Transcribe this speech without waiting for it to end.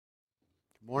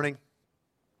Good morning.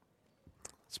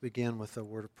 Let's begin with a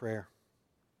word of prayer.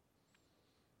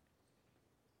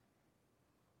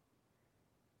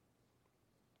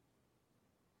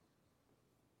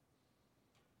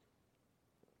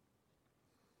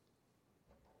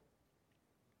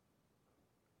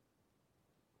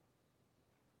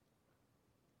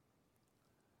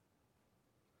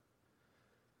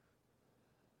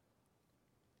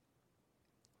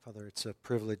 Father, it's a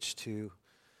privilege to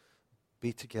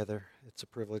be together. It's a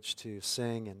privilege to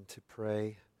sing and to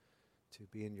pray, to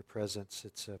be in your presence.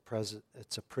 It's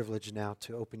a privilege now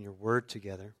to open your word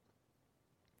together.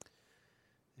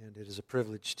 And it is a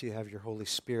privilege to have your Holy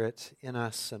Spirit in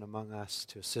us and among us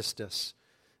to assist us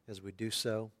as we do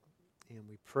so. And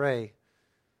we pray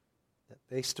that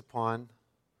based upon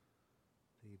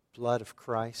the blood of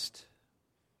Christ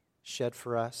shed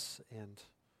for us and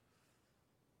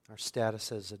our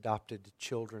status as adopted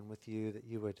children with you, that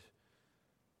you would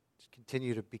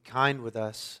continue to be kind with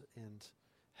us and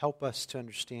help us to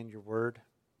understand your word.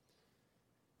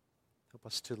 Help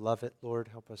us to love it, Lord.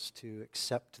 Help us to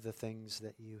accept the things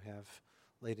that you have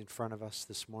laid in front of us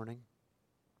this morning.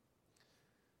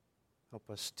 Help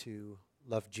us to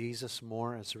love Jesus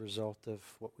more as a result of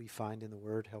what we find in the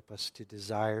word. Help us to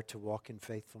desire to walk in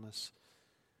faithfulness.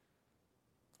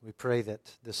 We pray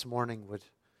that this morning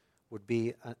would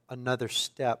be another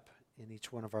step in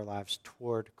each one of our lives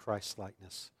toward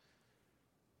Christ-likeness.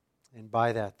 And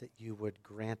by that you would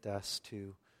grant us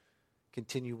to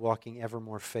continue walking ever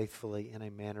more faithfully in a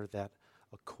manner that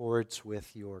accords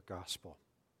with your gospel.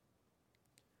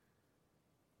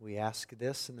 We ask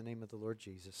this in the name of the Lord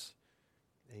Jesus.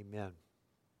 Amen.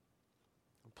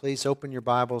 Please open your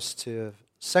Bibles to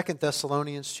 2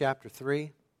 Thessalonians chapter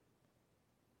 3.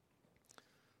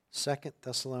 2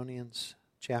 Thessalonians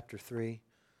chapter 3.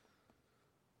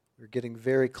 We're getting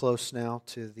very close now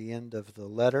to the end of the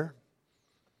letter.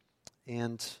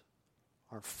 And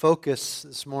our focus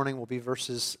this morning will be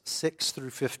verses 6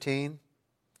 through 15.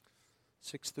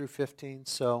 6 through 15.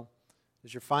 So,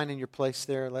 as you're finding your place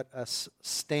there, let us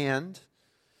stand.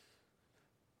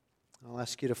 I'll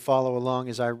ask you to follow along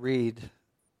as I read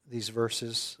these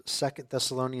verses. 2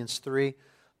 Thessalonians 3,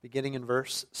 beginning in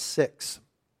verse 6.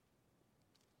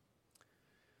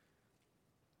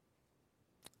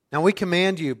 Now we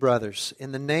command you, brothers,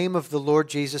 in the name of the Lord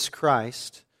Jesus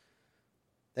Christ,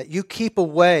 that you keep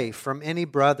away from any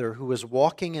brother who is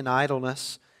walking in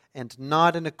idleness and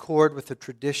not in accord with the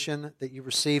tradition that you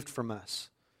received from us.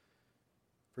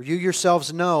 For you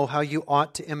yourselves know how you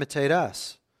ought to imitate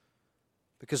us,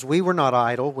 because we were not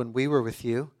idle when we were with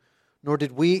you, nor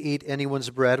did we eat anyone's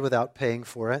bread without paying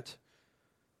for it.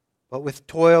 But with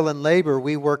toil and labor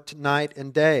we worked night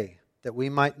and day, that we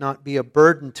might not be a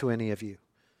burden to any of you.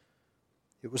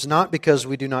 It was not because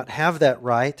we do not have that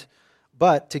right,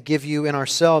 but to give you in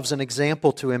ourselves an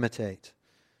example to imitate.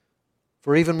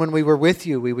 For even when we were with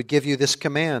you, we would give you this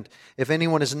command: if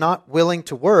anyone is not willing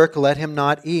to work, let him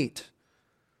not eat.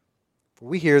 For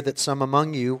we hear that some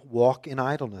among you walk in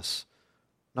idleness,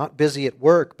 not busy at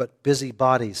work, but busy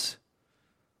bodies.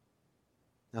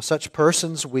 Now such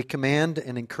persons we command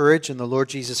and encourage in the Lord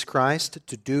Jesus Christ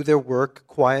to do their work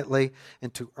quietly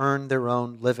and to earn their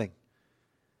own living.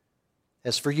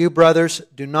 As for you, brothers,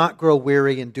 do not grow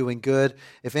weary in doing good.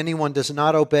 If anyone does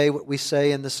not obey what we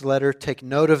say in this letter, take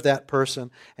note of that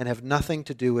person and have nothing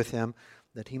to do with him,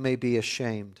 that he may be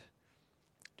ashamed.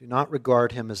 Do not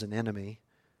regard him as an enemy,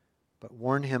 but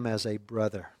warn him as a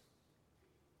brother.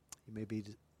 You may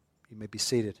be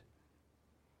seated.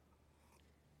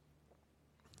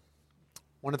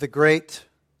 One of the great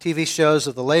TV shows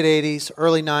of the late 80s,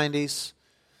 early 90s,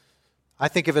 I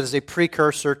think of it as a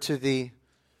precursor to the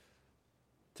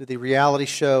reality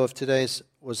show of today's,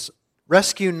 was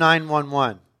Rescue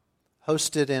 911,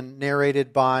 hosted and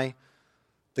narrated by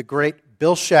the great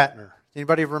Bill Shatner.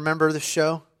 Anybody remember this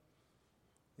show?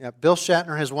 Yeah, Bill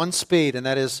Shatner has one speed, and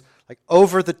that is like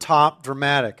over-the-top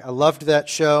dramatic. I loved that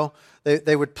show.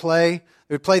 They would play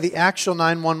the actual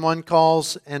 911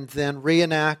 calls and then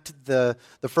reenact the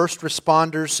first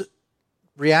responders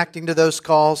reacting to those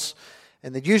calls.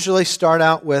 And they'd usually start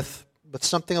out with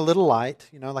something a little light,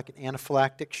 like an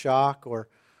anaphylactic shock or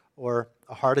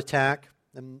a heart attack,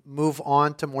 and move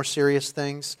on to more serious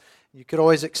things. You could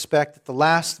always expect that the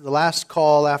last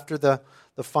call after the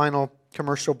final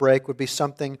commercial break would be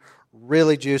something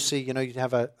really juicy. You'd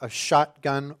have a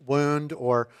shotgun wound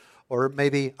or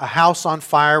maybe a house on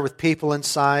fire with people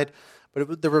inside.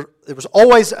 But there was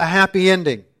always a happy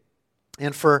ending.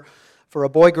 And for a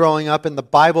boy growing up in the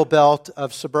Bible Belt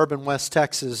of suburban West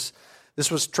Texas, this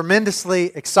was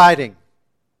tremendously exciting.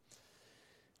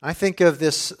 I think of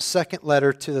this second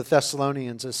letter to the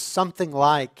Thessalonians as something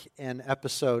like an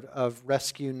episode of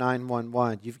Rescue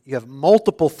 911. You have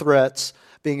multiple threats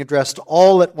being addressed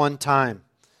all at one time.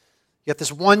 You have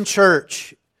this one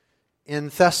church in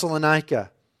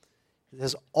Thessalonica. It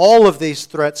has all of these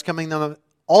threats coming them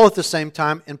all at the same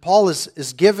time, and Paul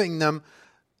is giving them,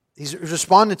 he's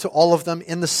responding to all of them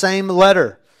in the same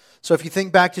letter. So if you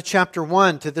think back to chapter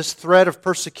 1, to this threat of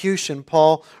persecution,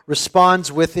 Paul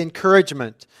responds with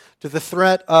encouragement. To the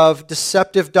threat of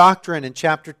deceptive doctrine in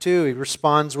chapter 2, he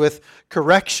responds with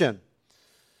correction.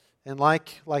 And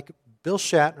like Bill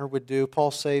Shatner would do, Paul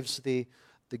saves the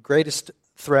greatest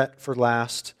threat for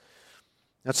last.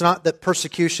 Now, it's not that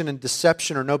persecution and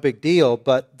deception are no big deal,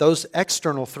 but those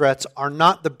external threats are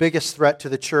not the biggest threat to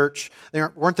the church. They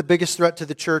weren't the biggest threat to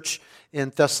the church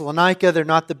in Thessalonica. They're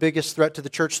not the biggest threat to the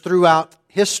church throughout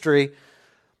history.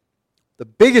 The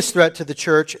biggest threat to the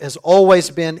church has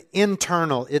always been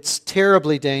internal. It's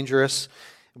terribly dangerous.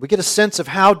 We get a sense of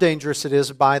how dangerous it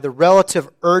is by the relative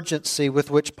urgency with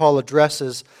which Paul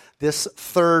addresses this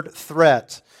third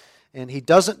threat. And he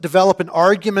doesn't develop an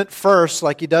argument first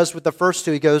like he does with the first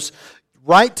two. He goes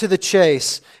right to the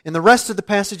chase. In the rest of the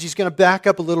passage, he's going to back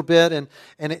up a little bit and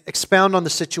expound on the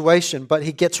situation. But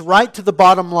he gets right to the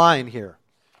bottom line here.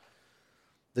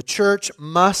 The church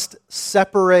must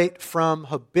separate from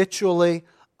habitually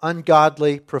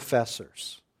ungodly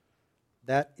professors.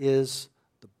 That is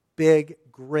the big,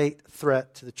 great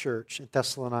threat to the church in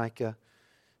Thessalonica.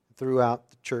 Throughout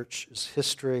the church's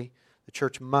history, the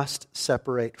church must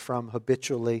separate from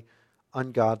habitually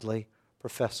ungodly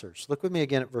professors. Look with me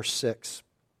again at verse 6.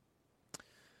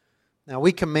 Now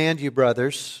we command you,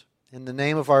 brothers, in the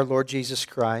name of our Lord Jesus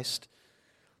Christ,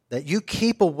 that you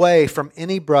keep away from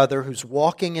any brother who's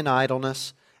walking in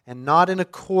idleness and not in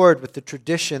accord with the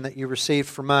tradition that you received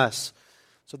from us.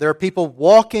 So there are people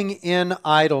walking in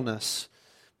idleness.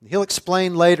 He'll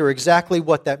explain later exactly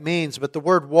what that means, but the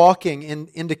word walking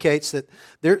indicates that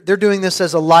they're doing this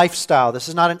as a lifestyle. This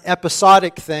is not an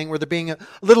episodic thing where they're being a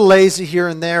little lazy here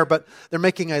and there, but they're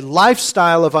making a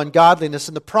lifestyle of ungodliness.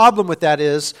 And the problem with that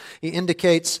is, he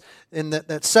indicates in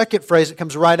that second phrase that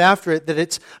comes right after it, that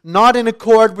it's not in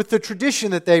accord with the tradition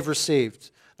that they've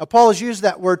received. Now, Paul has used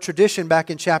that word tradition back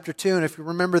in chapter 2, and if you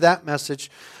remember that message,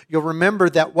 you'll remember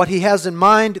that what he has in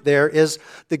mind there is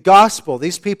the gospel.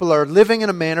 These people are living in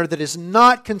a manner that is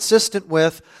not consistent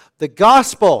with the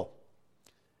gospel.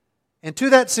 And to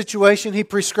that situation, he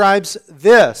prescribes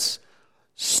this: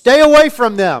 stay away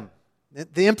from them.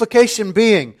 The implication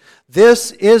being,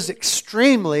 this is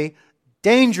extremely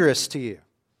dangerous to you.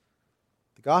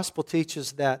 The gospel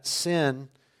teaches that sin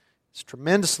is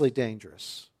tremendously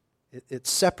dangerous. It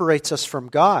separates us from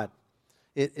God.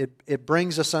 It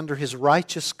brings us under His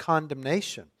righteous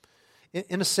condemnation.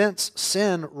 In a sense,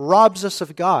 sin robs us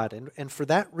of God. And for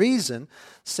that reason,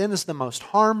 sin is the most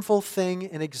harmful thing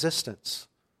in existence.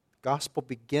 The gospel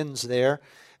begins there.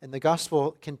 And the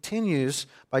gospel continues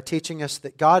by teaching us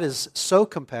that God is so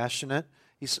compassionate,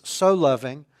 He's so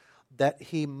loving, that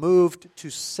He moved to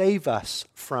save us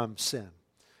from sin.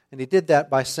 And He did that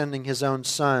by sending His own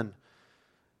Son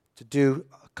to do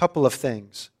a couple of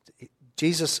things.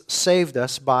 Jesus saved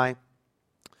us by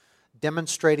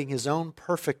demonstrating His own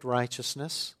perfect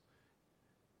righteousness.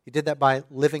 He did that by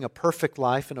living a perfect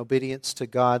life in obedience to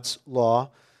God's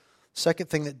law. Second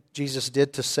thing that Jesus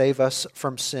did to save us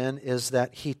from sin is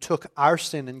that He took our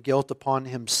sin and guilt upon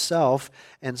Himself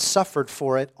and suffered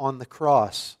for it on the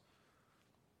cross.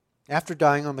 After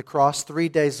dying on the cross, 3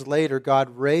 days later,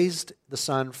 God raised the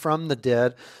Son from the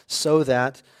dead so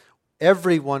that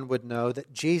everyone would know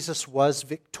that Jesus was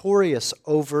victorious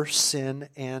over sin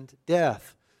and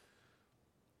death.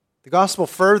 The gospel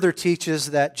further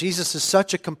teaches that Jesus is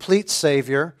such a complete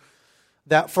Savior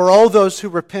that for all those who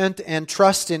repent and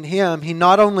trust in Him, He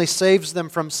not only saves them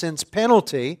from sin's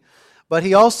penalty, but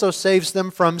He also saves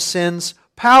them from sin's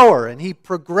power. And He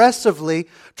progressively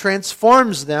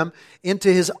transforms them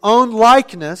into His own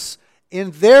likeness in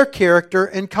their character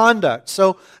and conduct.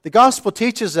 So the gospel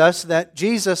teaches us that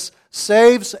Jesus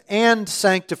saves and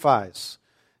sanctifies.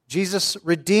 Jesus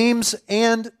redeems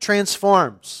and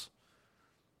transforms.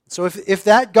 So if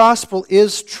that gospel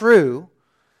is true,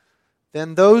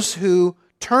 then those who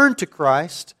turn to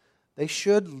Christ, they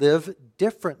should live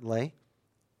differently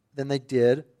than they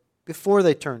did before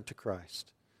they turned to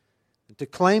Christ. And to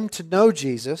claim to know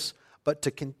Jesus, but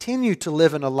to continue to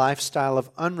live in a lifestyle of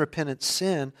unrepentant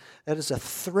sin, that is a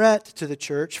threat to the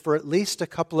church for at least a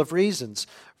couple of reasons.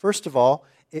 First of all,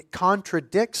 it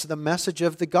contradicts the message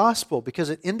of the gospel because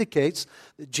it indicates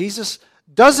that Jesus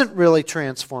doesn't really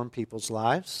transform people's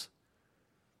lives.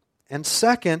 And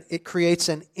second, it creates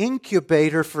an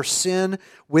incubator for sin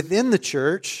within the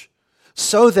church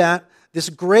so that this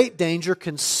great danger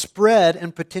can spread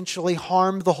and potentially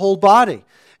harm the whole body.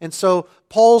 And so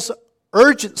Paul's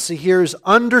urgency here is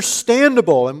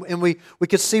understandable, and we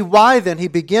could see why then he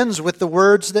begins with the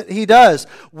words that he does.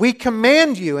 We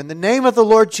command you in the name of the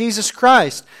Lord Jesus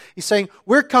Christ. He's saying,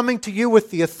 we're coming to you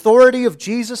with the authority of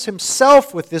Jesus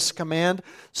himself with this command.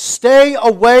 Stay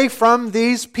away from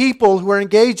these people who are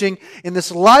engaging in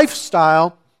this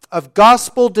lifestyle of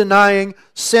gospel-denying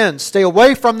sin. Stay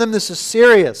away from them. This is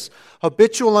serious.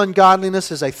 Habitual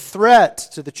ungodliness is a threat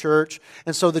to the church,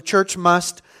 and so the church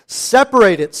must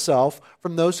separate itself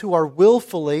from those who are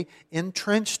willfully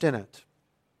entrenched in it.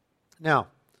 Now,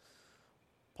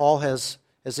 Paul has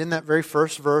in that very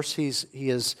first verse, he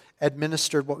has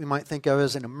administered what we might think of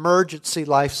as an emergency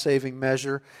life-saving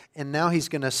measure, and now he's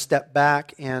going to step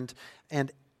back and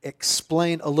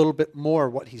explain a little bit more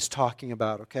what he's talking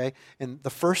about, okay? And the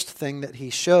first thing that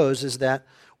he shows is that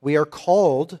we are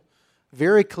called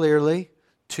very clearly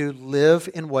to live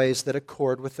in ways that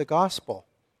accord with the gospel.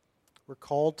 We're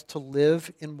called to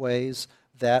live in ways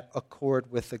that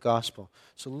accord with the gospel.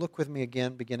 So look with me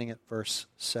again, beginning at verse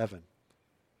 7.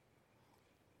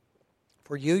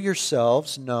 For you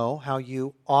yourselves know how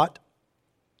you ought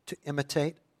to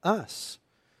imitate us,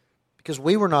 because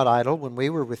we were not idle when we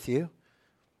were with you,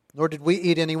 nor did we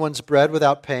eat anyone's bread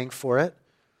without paying for it.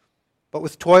 But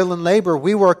with toil and labor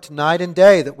we worked night and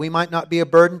day, that we might not be a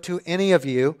burden to any of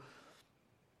you.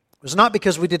 It was not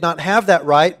because we did not have that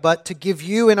right, but to give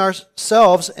you in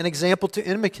ourselves an example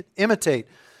to imitate.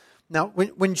 Now,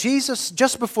 when Jesus,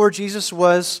 just before Jesus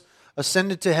was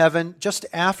ascended to heaven, just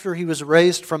after he was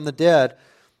raised from the dead,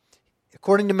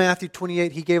 according to Matthew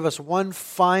 28, he gave us one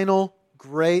final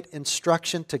great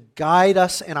instruction to guide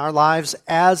us in our lives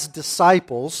as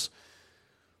disciples.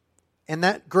 And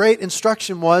that great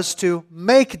instruction was to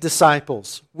make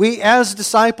disciples. We as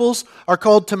disciples are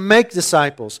called to make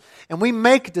disciples. And we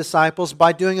make disciples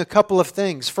by doing a couple of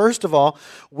things. First of all,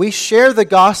 we share the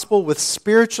gospel with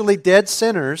spiritually dead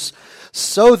sinners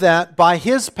so that by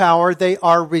His power they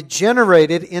are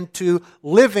regenerated into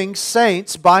living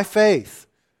saints by faith.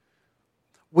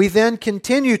 We then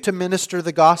continue to minister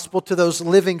the gospel to those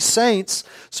living saints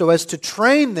so as to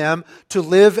train them to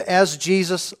live as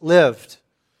Jesus lived.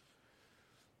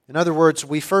 In other words,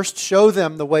 we first show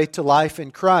them the way to life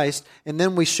in Christ, and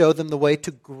then we show them the way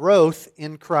to growth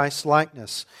in Christ's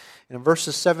likeness. And in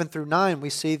verses 7 through 9, we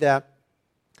see that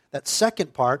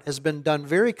second part has been done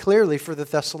very clearly for the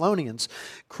Thessalonians.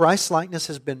 Christ's likeness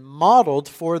has been modeled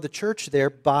for the church there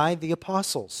by the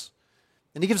apostles.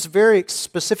 And he gives a very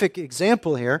specific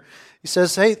example here. He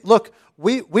says, hey, look,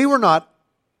 we were not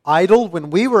idle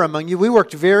when we were among you. We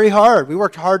worked very hard. We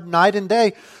worked hard night and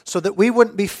day so that we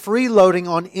wouldn't be freeloading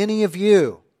on any of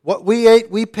you. What we ate,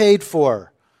 we paid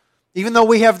for. Even though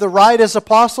we have the right as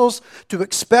apostles to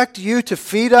expect you to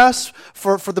feed us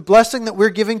for the blessing that we're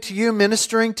giving to you,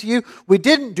 ministering to you, we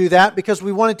didn't do that because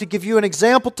we wanted to give you an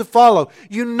example to follow.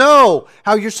 You know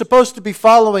how you're supposed to be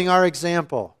following our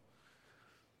example.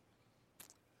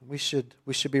 We should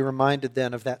be reminded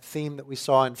then of that theme that we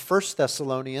saw in 1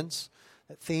 Thessalonians,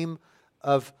 that theme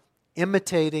of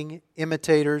imitating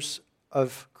imitators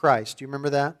of Christ. Do you remember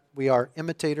that? We are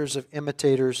imitators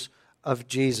of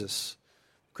Jesus.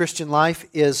 Christian life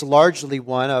is largely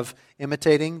one of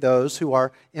imitating those who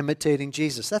are imitating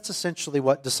Jesus. That's essentially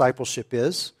what discipleship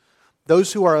is.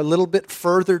 Those who are a little bit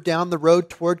further down the road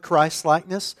toward Christ's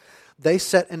likeness, they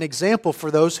set an example for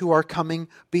those who are coming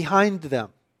behind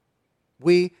them.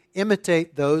 We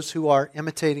imitate those who are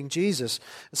imitating Jesus.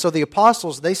 And so the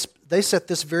apostles, they set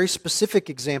this very specific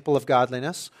example of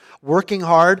godliness, working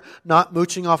hard, not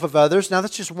mooching off of others. Now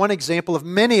that's just one example of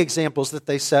many examples that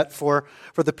they set for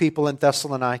the people in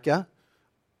Thessalonica,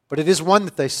 but it is one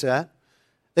that they set.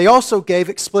 They also gave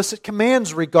explicit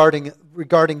commands regarding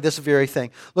this very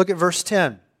thing. Look at verse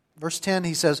 10. Verse 10,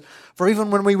 he says, "For even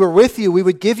when we were with you, we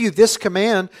would give you this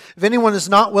command, if anyone is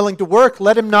not willing to work,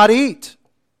 let him not eat."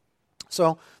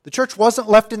 So the church wasn't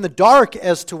left in the dark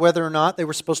as to whether or not they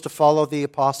were supposed to follow the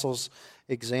apostles'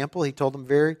 example. He told them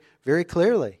very, very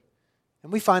clearly. And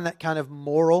we find that kind of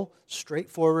moral,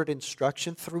 straightforward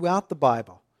instruction throughout the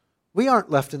Bible. We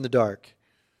aren't left in the dark.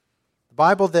 The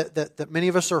Bible that many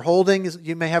of us are holding,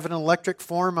 you may have an electric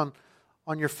form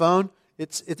on your phone.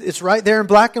 It's right there in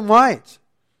black and white.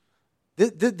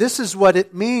 This is what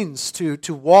it means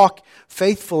to walk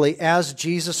faithfully as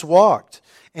Jesus walked.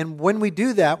 And when we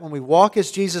do that, when we walk as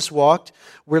Jesus walked,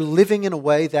 we're living in a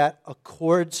way that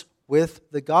accords with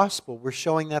the gospel. We're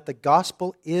showing that the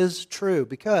gospel is true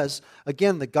because,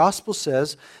 again, the gospel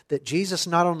says that Jesus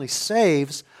not only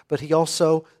saves, but He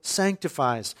also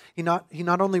sanctifies. He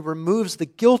not only removes the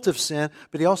guilt of sin,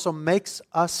 but He also makes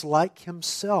us like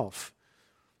Himself.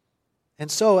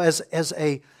 And so as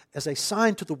a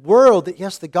sign to the world that,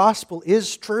 yes, the gospel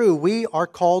is true, we are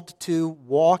called to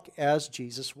walk as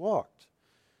Jesus walked.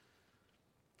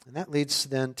 And that leads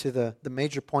then to the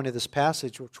major point of this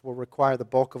passage, which will require the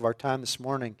bulk of our time this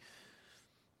morning.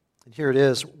 And here it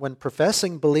is. When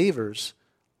professing believers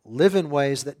live in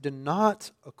ways that do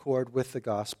not accord with the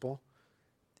gospel,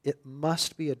 it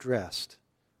must be addressed.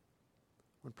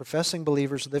 When professing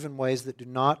believers live in ways that do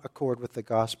not accord with the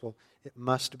gospel, it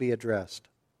must be addressed.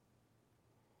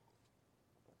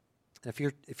 And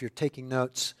if you're taking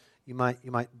notes, you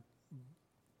might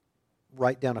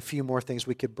write down a few more things.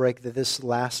 We could break this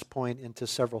last point into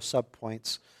several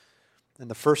subpoints.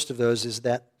 And the first of those is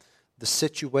that the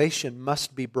situation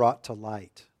must be brought to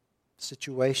light. The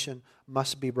situation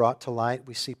must be brought to light.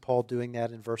 We see Paul doing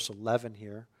that in verse 11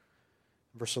 here.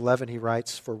 In verse 11 he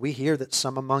writes, "For we hear that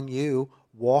some among you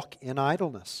walk in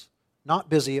idleness, not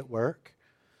busy at work,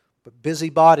 but busy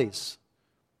bodies."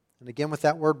 And again, with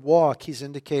that word walk, he's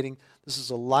indicating this is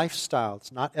a lifestyle.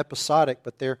 It's not episodic,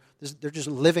 but they're just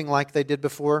living like they did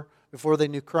before they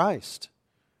knew Christ.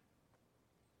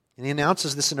 And he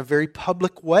announces this in a very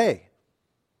public way.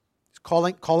 He's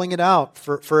calling it out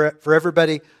for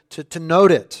everybody to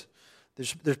note it.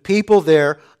 There's people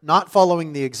there not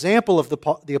following the example of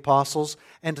the apostles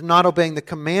and not obeying the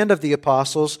command of the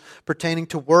apostles pertaining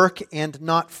to work and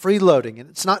not freeloading. And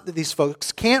it's not that these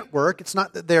folks can't work. It's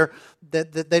not that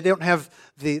they don't have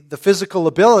the physical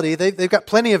ability. They've got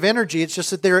plenty of energy. It's just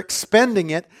that they're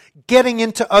expending it, getting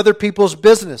into other people's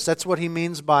business. That's what he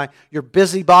means by your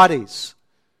busy bodies.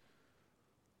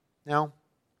 Now,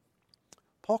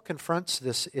 Paul confronts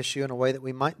this issue in a way that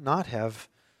we might not have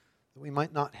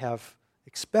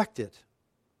expected.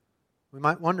 We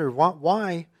might wonder,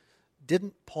 why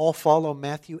didn't Paul follow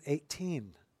Matthew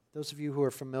 18? Those of you who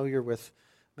are familiar with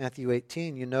Matthew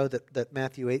 18, you know that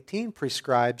Matthew 18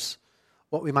 prescribes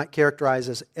what we might characterize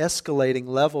as escalating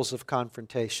levels of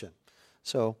confrontation.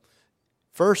 So,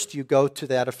 first you go to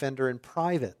that offender in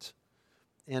private.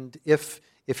 And if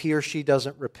he or she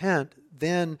doesn't repent,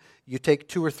 then you take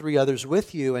 2 or 3 others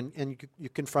with you and you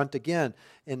confront again.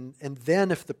 And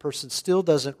then if the person still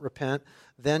doesn't repent,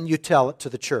 then you tell it to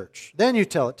the church.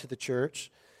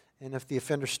 And if the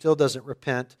offender still doesn't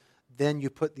repent, then you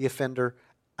put the offender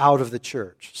out of the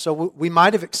church. So we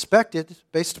might have expected,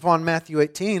 based upon Matthew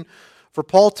 18, for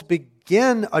Paul to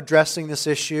begin addressing this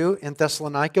issue in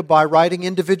Thessalonica by writing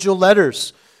individual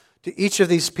letters to each of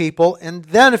these people, and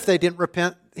then if they didn't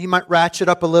repent, he might ratchet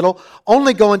up a little,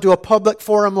 only go into a public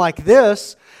forum like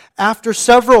this after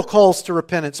several calls to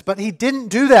repentance. But he didn't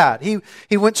do that. He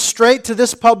went straight to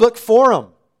this public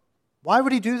forum. Why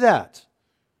would he do that?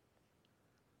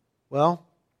 Well,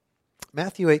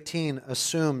 Matthew 18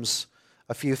 assumes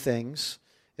a few things.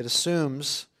 It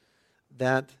assumes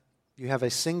that you have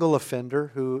a single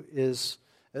offender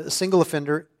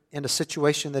in a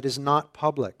situation that is not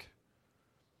public.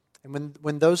 And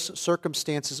when those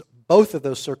circumstances, both of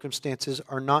those circumstances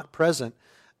are not present,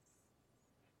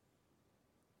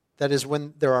 that is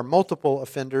when there are multiple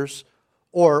offenders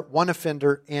or one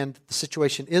offender and the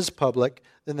situation is public,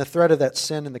 then the threat of that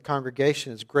sin in the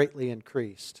congregation is greatly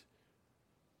increased.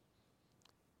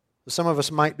 Some of us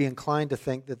might be inclined to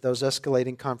think that those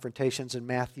escalating confrontations in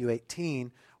Matthew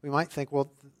 18, we might think,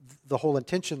 well, the whole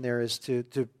intention there is to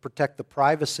protect the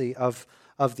privacy of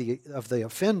the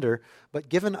offender. But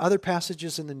given other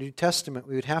passages in the New Testament,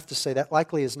 we would have to say that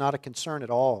likely is not a concern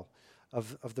at all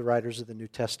of the writers of the New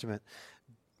Testament.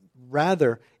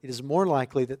 Rather, it is more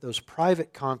likely that those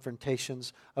private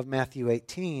confrontations of Matthew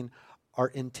 18 are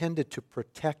intended to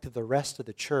protect the rest of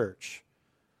the church.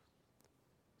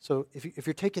 So if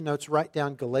you're taking notes, write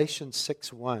down Galatians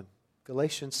 6:1.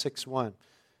 Galatians 6:1.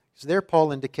 Because there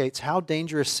Paul indicates how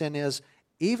dangerous sin is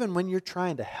even when you're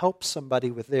trying to help somebody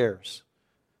with theirs.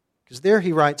 Because there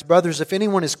he writes, "Brothers, if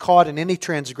anyone is caught in any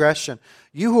transgression,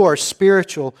 you who are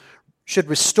spiritual should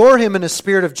restore him in a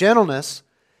spirit of gentleness.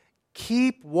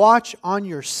 Keep watch on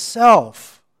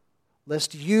yourself,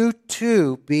 lest you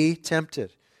too be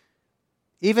tempted."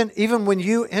 Even when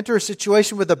you enter a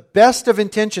situation with the best of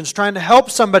intentions, trying to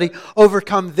help somebody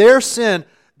overcome their sin,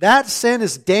 that sin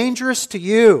is dangerous to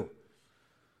you.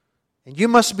 And you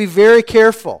must be very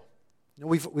careful.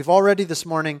 We've already this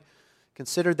morning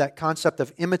considered that concept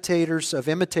of imitators.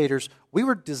 We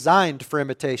were designed for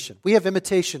imitation. We have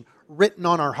imitation written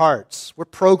on our hearts. We're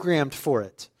programmed for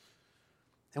it.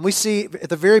 And we see at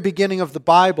the very beginning of the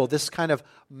Bible this kind of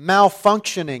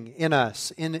malfunctioning in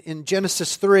us. In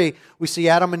Genesis 3, we see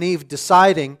Adam and Eve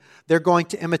deciding they're going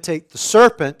to imitate the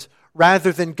serpent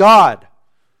rather than God.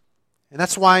 And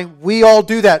that's why we all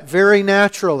do that very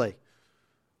naturally.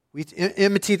 We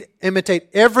imitate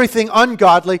everything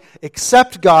ungodly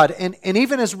except God. And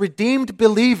even as redeemed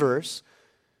believers,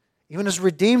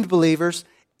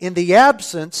 in the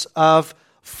absence of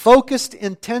focused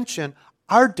intention,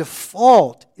 our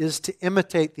default is to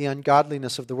imitate the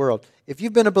ungodliness of the world. If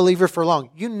you've been a believer for long,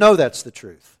 you know that's the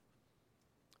truth.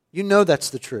 You know that's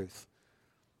the truth.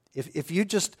 If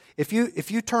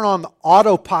you turn on the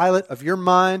autopilot of your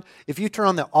mind, if you turn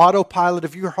on the autopilot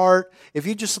of your heart, if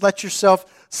you just let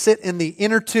yourself sit in the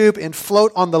inner tube and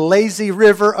float on the lazy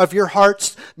river of your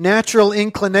heart's natural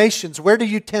inclinations, where do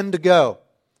you tend to go?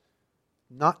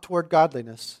 Not toward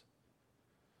godliness,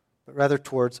 but rather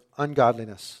towards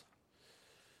ungodliness.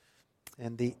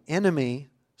 And the enemy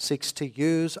seeks to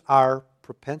use our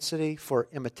propensity for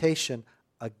imitation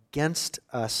against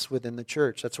us within the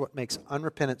church. That's what makes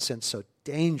unrepentant sin so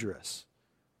dangerous.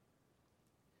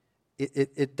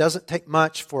 It doesn't take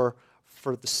much for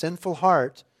the sinful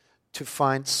heart to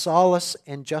find solace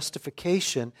and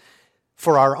justification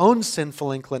for our own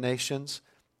sinful inclinations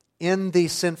in the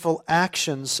sinful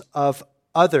actions of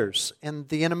others. And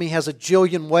the enemy has a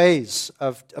jillion ways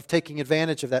of taking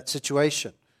advantage of that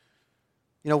situation.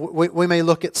 You know, we may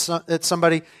look at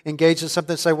somebody engaged in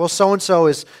something and say, well, so-and-so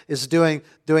is doing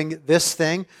this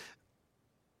thing.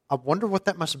 I wonder what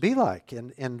that must be like.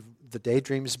 And the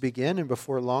daydreams begin, and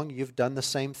before long, you've done the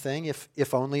same thing,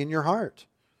 if only in your heart.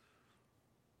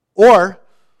 Or,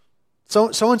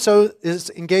 so-and-so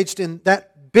is engaged in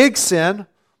that big sin.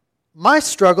 My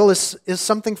struggle is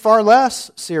something far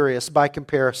less serious by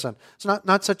comparison. It's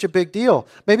not such a big deal.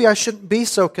 Maybe I shouldn't be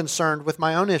so concerned with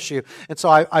my own issue. And so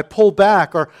I pull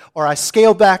back or I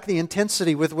scale back the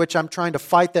intensity with which I'm trying to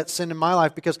fight that sin in my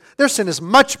life because their sin is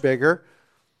much bigger.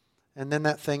 And then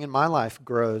that thing in my life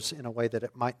grows in a way that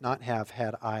it might not have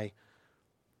had I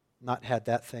not had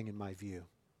that thing in my view.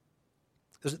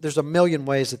 There's a million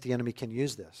ways that the enemy can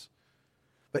use this.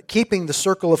 But keeping the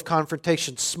circle of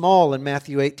confrontation small in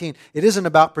Matthew 18, it isn't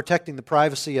about protecting the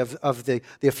privacy of the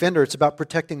offender. It's about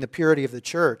protecting the purity of the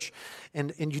church.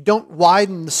 And you don't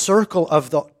widen the circle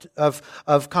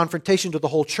of confrontation to the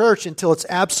whole church until it's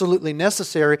absolutely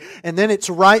necessary. And then it's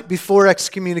right before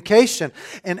excommunication.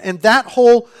 And that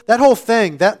whole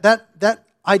thing, that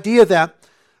idea that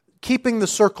keeping the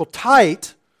circle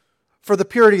tight for the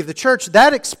purity of the church,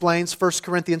 that explains 1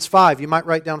 Corinthians 5. You might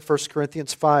write down 1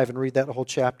 Corinthians 5 and read that whole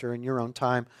chapter in your own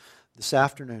time this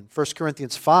afternoon. 1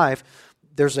 Corinthians 5,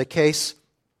 there's a case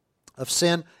of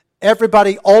sin.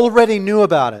 Everybody already knew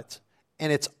about it,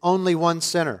 and it's only one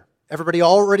sinner. Everybody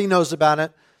already knows about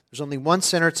it. There's only one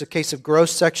sinner. It's a case of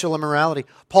gross sexual immorality.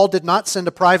 Paul did not send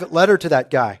a private letter to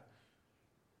that guy.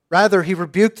 Rather, he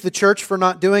rebuked the church for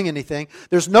not doing anything.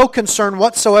 There's no concern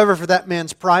whatsoever for that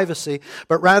man's privacy,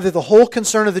 but rather the whole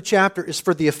concern of the chapter is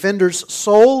for the offender's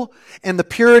soul and the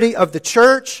purity of the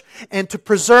church, and to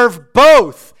preserve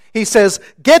both. He says,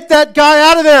 get that guy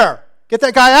out of there. Get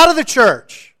that guy out of the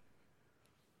church.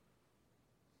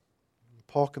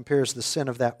 Paul compares the sin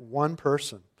of that one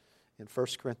person in 1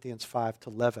 Corinthians 5 to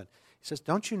leaven. He says,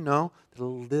 don't you know that a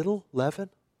little leaven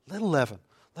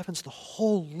leavens the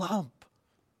whole lump?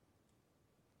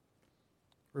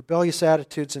 Rebellious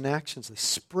attitudes and actions, they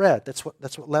spread. That's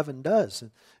what leaven does.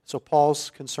 And so Paul's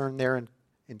concern there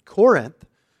in Corinth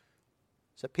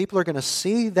is that people are going to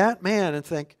see that man and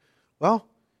think, well,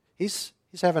 he's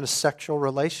having a sexual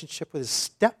relationship with his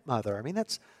stepmother. I mean,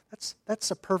 that's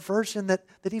a perversion that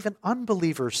even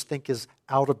unbelievers think is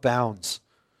out of bounds.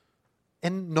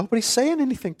 And nobody's saying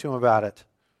anything to him about it.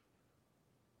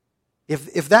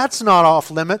 If that's not off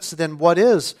limits, then what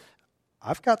is?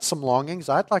 I've got some longings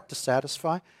I'd like to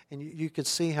satisfy. And you can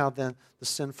see how then the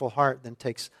sinful heart then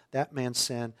takes that man's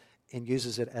sin and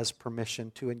uses it as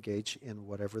permission to engage in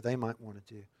whatever they might want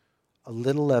to do. A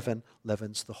little leaven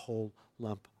leavens the whole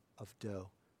lump of dough.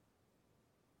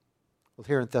 Well,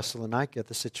 here in Thessalonica,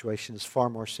 the situation is far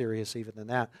more serious even than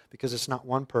that, because it's not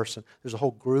one person. There's a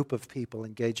whole group of people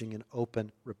engaging in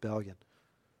open rebellion.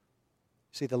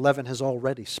 See, the leaven has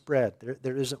already spread.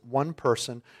 There isn't one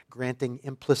person granting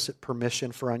implicit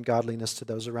permission for ungodliness to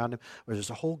those around him. There's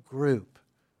a whole group.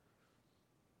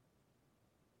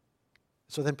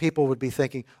 So then people would be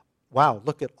thinking, wow,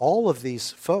 look at all of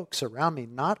these folks around me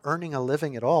not earning a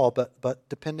living at all, but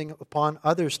depending upon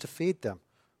others to feed them.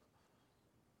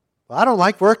 Well, I don't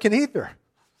like working either.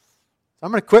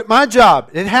 I'm going to quit my job.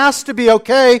 It has to be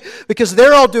okay because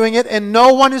they're all doing it and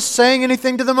no one is saying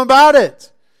anything to them about it.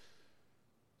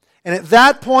 And at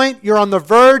that point, you're on the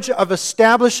verge of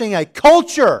establishing a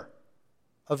culture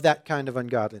of that kind of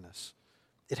ungodliness.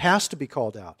 It has to be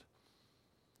called out.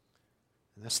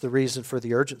 And that's the reason for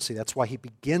the urgency. That's why he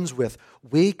begins with,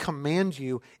 we command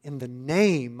you in the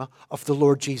name of the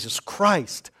Lord Jesus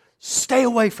Christ. Stay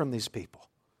away from these people.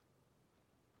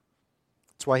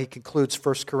 That's why he concludes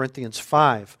 1 Corinthians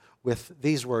 5 with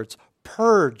these words,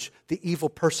 purge the evil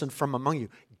person from among you.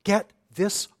 Get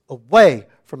this away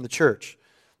from the church.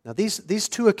 Now, these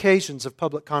two occasions of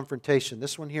public confrontation,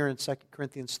 this one here in 2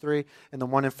 Corinthians 3 and the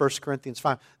one in 1 Corinthians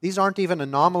 5, these aren't even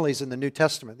anomalies in the New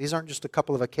Testament. These aren't just a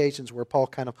couple of occasions where Paul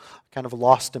kind of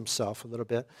lost himself a little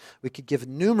bit. We could give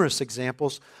numerous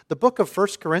examples. The book of 1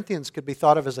 Corinthians could be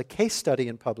thought of as a case study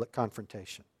in public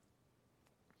confrontation.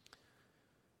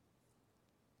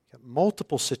 You've got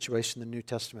multiple situations in the New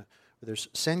Testament where there's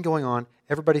sin going on,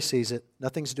 everybody sees it,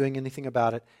 nothing's doing anything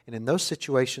about it, and in those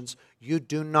situations, you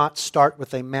do not start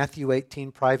with a Matthew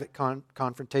 18 private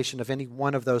confrontation of any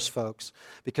one of those folks,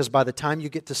 because by the time you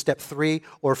get to step 3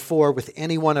 or 4 with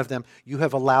any one of them, you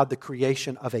have allowed the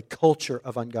creation of a culture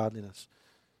of ungodliness.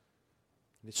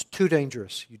 It's too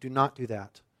dangerous. You do not do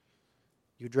that.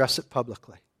 You address it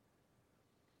publicly.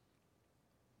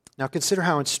 Now consider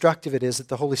how instructive it is that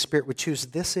the Holy Spirit would choose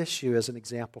this issue as an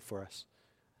example for us.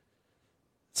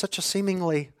 Such a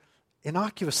seemingly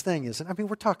innocuous thing, isn't it? I mean,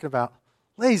 we're talking about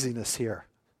laziness here.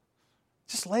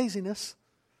 Just laziness.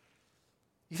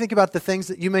 You think about the things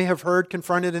that you may have heard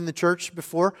confronted in the church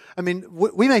before. I mean,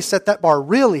 we may set that bar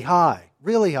really high,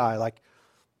 like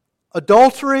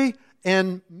adultery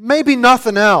and maybe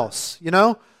nothing else, you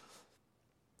know?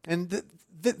 And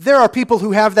there are people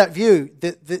who have that view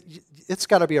that it's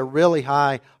got to be a really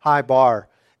high bar.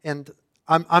 And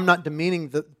I'm not demeaning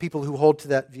the people who hold to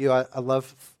that view. I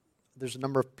love, there's a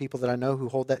number of people that I know who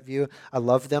hold that view. I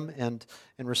love them and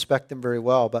respect them very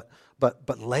well.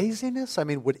 But laziness? I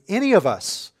mean, would any of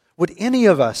us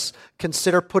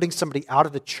consider putting somebody out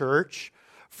of the church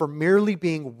for merely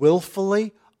being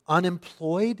willfully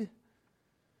unemployed?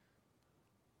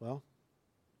 Well,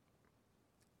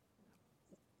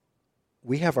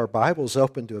 we have our Bibles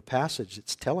open to a passage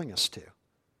that's telling us to.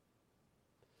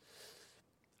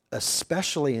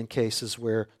 Especially in cases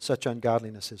where such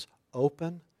ungodliness is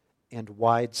open and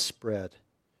widespread.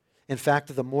 In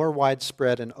fact, the more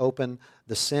widespread and open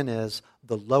the sin is,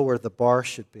 the lower the bar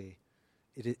should be.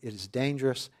 It is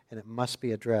dangerous and it must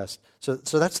be addressed. So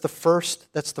that's the first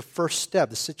step.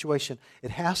 The situation,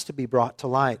 it has to be brought to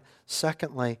light.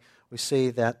 Secondly, we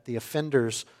see that the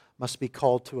offenders must be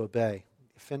called to obey.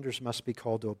 Offenders must be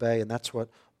called to obey, and that's what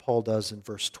Paul does in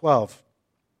verse 12.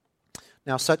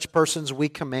 Now, such persons we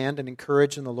command and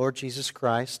encourage in the Lord Jesus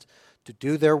Christ to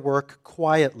do their work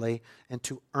quietly and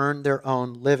to earn their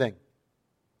own living.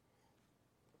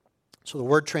 So the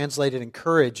word translated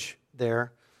encourage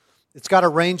there, it's got a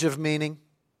range of meaning,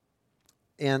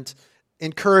 and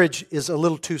encourage is a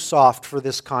little too soft for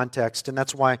this context, and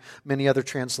that's why many other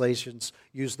translations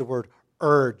use the word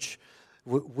urge.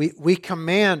 We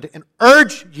command and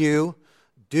urge you,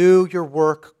 do your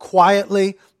work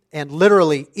quietly and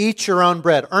literally eat your own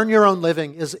bread. Earn your own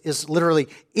living is literally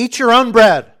eat your own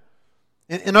bread.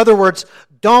 In other words,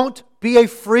 don't be a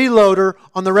freeloader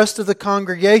on the rest of the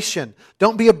congregation.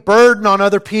 Don't be a burden on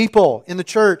other people in the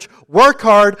church. Work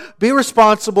hard, be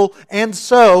responsible, and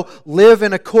so live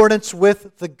in accordance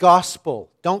with the gospel.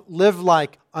 Don't live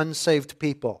like unsaved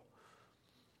people.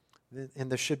 And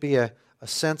there should be a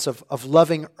sense of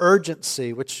loving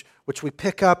urgency, which we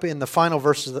pick up in the final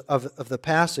verses of the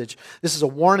passage. This is a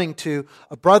warning to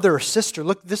a brother or sister.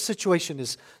 Look, this situation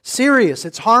is serious.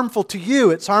 It's harmful to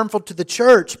you. It's harmful to the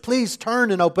church. Please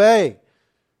turn and obey.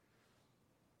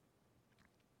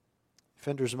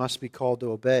 Offenders must be called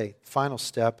to obey. The final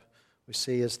step we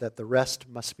see is that the rest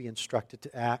must be instructed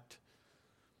to act.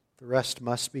 The rest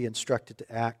must be instructed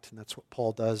to act, and that's what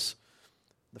Paul does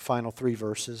in the final 3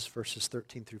 verses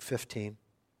 13 through 15.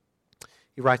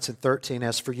 He writes in 13,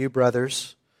 as for you,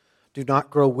 brothers, do not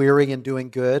grow weary in doing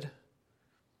good.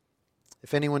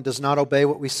 If anyone does not obey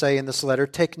what we say in this letter,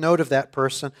 take note of that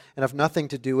person and have nothing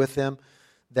to do with him,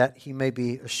 that he may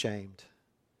be ashamed.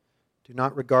 Do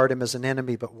not regard him as an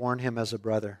enemy, but warn him as a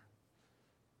brother.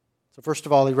 So first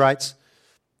of all, he writes,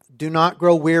 do not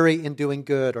grow weary in doing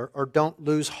good, or don't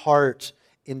lose heart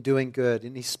in doing good.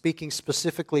 And he's speaking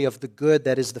specifically of the good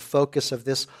that is the focus of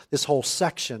this whole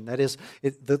section. That is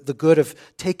the good of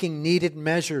taking needed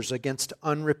measures against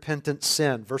unrepentant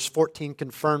sin. Verse 14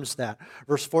 confirms that.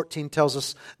 Verse 14 tells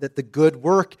us that the good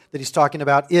work that he's talking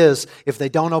about is, if they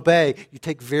don't obey, you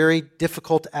take very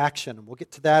difficult action. And we'll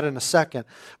get to that in a second.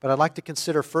 But I'd like to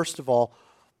consider, first of all,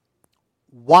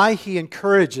 why he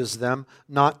encourages them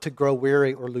not to grow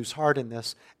weary or lose heart in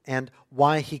this, and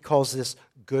why he calls this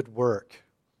good work.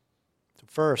 So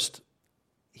first,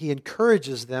 he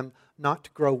encourages them not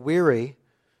to grow weary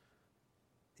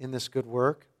in this good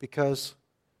work because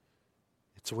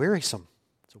it's wearisome.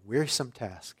 It's a wearisome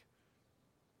task.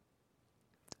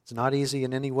 It's not easy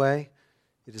in any way.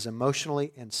 It is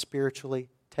emotionally and spiritually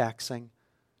taxing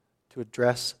to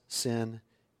address sin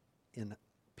in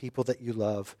people that you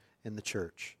love in the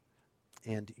church.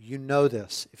 And you know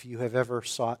this if you have ever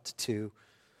sought to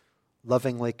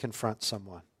lovingly confront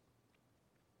someone.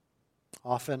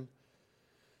 Often,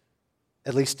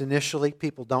 at least initially,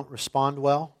 people don't respond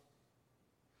well.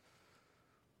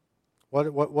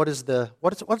 What's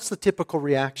the typical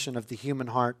reaction of the human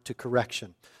heart to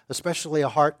correction, especially a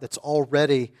heart that's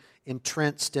already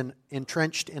entrenched in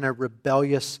a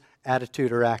rebellious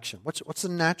attitude or action? What's the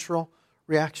natural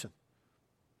reaction?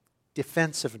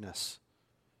 Defensiveness.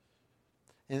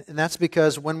 And that's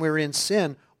because when we're in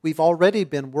sin, we've already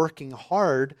been working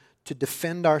hard to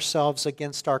defend ourselves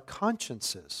against our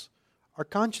consciences. Our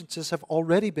consciences have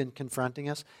already been confronting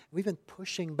us. We've been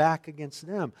pushing back against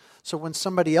them. So when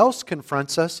somebody else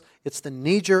confronts us, it's the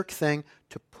knee-jerk thing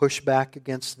to push back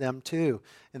against them too.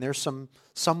 And there's some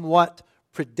somewhat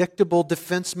predictable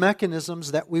defense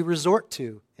mechanisms that we resort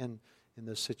to in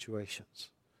those situations.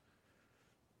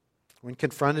 When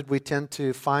confronted, we tend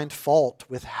to find fault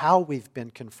with how we've been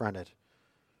confronted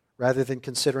rather than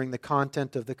considering the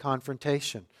content of the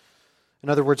confrontation. In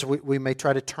other words, we may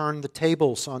try to turn the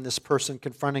tables on this person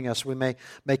confronting us. We may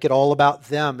make it all about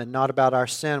them and not about our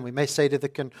sin. We may say to the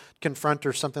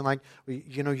confronter something like,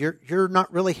 you're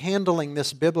not really handling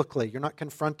this biblically. You're not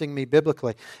confronting me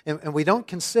biblically. And we don't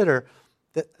consider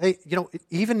that, hey,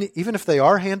 even if they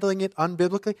are handling it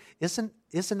unbiblically, isn't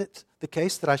it the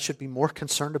case that I should be more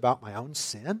concerned about my own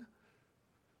sin?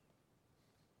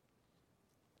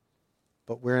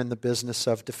 But we're in the business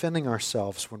of defending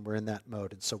ourselves when we're in that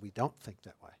mode, and so we don't think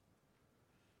that way.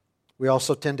 We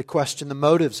also tend to question the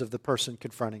motives of the person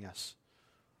confronting us.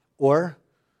 Or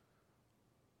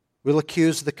we'll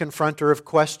accuse the confronter of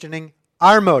questioning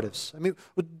our motives.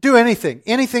 We'll do anything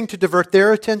to divert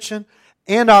their attention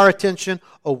and our attention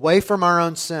away from our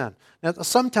own sin. Now,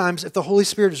 sometimes, if the Holy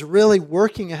Spirit is really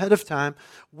working ahead of time,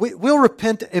 we'll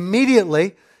repent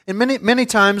immediately. And many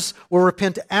times we'll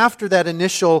repent after that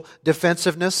initial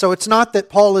defensiveness. So it's not that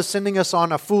Paul is sending us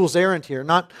on a fool's errand here,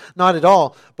 not at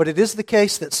all. But it is the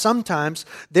case that sometimes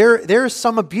there is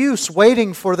some abuse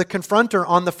waiting for the confronter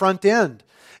on the front end.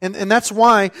 And that's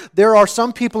why there are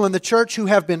some people in the church who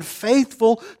have been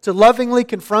faithful to lovingly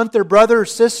confront their brother or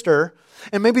sister.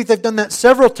 And maybe they've done that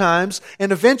several times,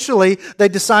 and eventually they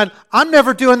decide, I'm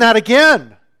never doing that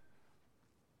again.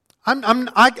 I'm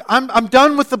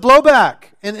done with the blowback.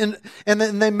 And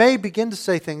then they may begin to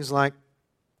say things like,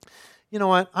 you know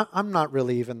what, I'm not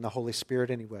really even the Holy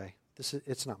Spirit anyway.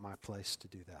 It's not my place to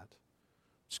do that.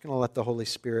 I'm just going to let the Holy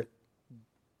Spirit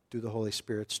do the Holy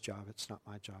Spirit's job. It's not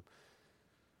my job.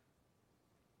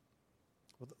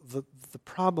 Well, the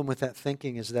problem with that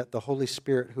thinking is that the Holy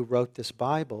Spirit who wrote this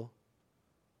Bible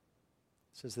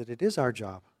says that it is our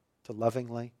job to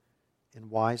lovingly and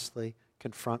wisely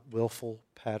confront willful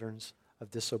patterns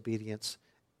of disobedience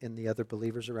in the other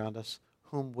believers around us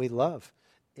whom we love.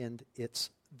 And it's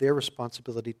their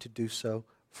responsibility to do so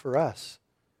for us.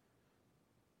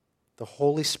 The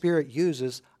Holy Spirit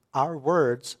uses our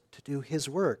words to do His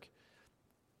work.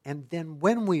 And then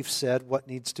when we've said what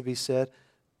needs to be said,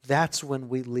 that's when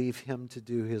we leave Him to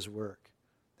do His work.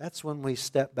 That's when we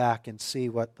step back and see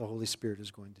what the Holy Spirit is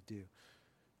going to do.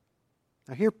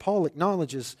 Now here Paul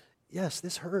acknowledges, yes,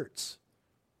 this hurts.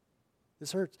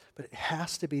 This hurts, but it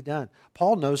has to be done.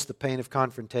 Paul knows the pain of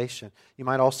confrontation. You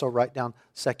might also write down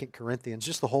 2 Corinthians,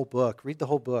 just the whole book. Read the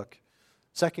whole book.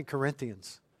 2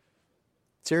 Corinthians.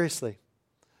 Seriously.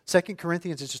 2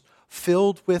 Corinthians is just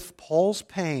filled with Paul's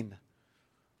pain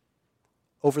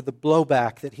over the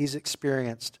blowback that he's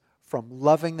experienced from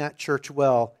loving that church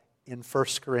well in 1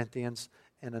 Corinthians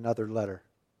and another letter.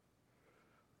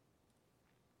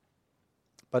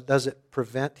 But does it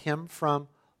prevent him from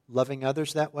loving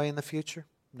others that way in the future?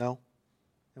 No.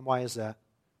 And why is that?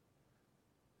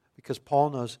 Because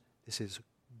Paul knows this is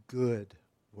good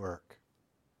work.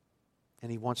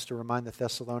 And he wants to remind the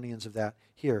Thessalonians of that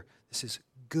here. This is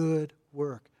good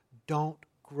work. Don't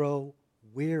grow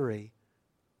weary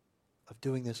of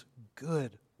doing this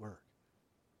good work.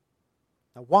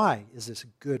 Now, why is this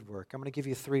good work? I'm going to give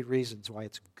you 3 reasons why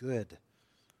it's good.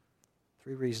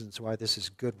 3 reasons why this is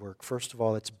good work. First of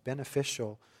all, it's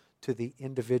beneficial to the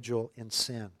individual in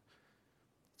sin.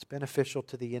 It's beneficial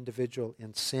to the individual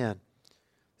in sin.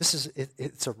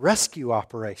 It's a rescue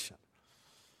operation.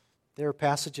 There are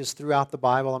passages throughout the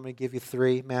Bible. I'm going to give you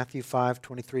three. Matthew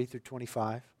 5:23 through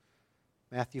 25.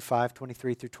 Matthew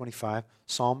 5:23 through 25.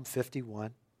 Psalm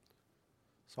 51.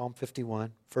 Psalm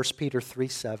 51. 1 Peter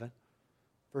 3:7.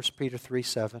 1 Peter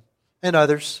 3:7. And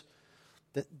others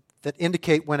that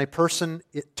indicate when a person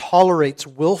tolerates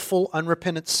willful,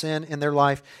 unrepentant sin in their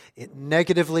life, it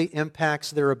negatively impacts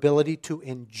their ability to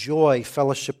enjoy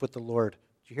fellowship with the Lord.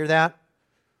 Did you hear that?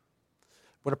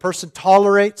 When a person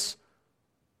tolerates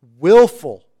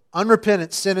willful,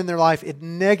 unrepentant sin in their life, it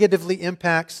negatively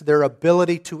impacts their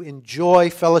ability to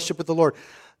enjoy fellowship with the Lord.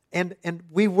 And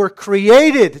we were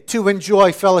created to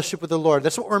enjoy fellowship with the Lord.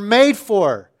 That's what we're made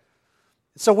for.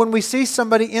 So when we see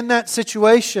somebody in that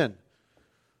situation,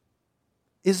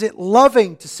 is it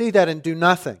loving to see that and do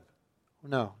nothing?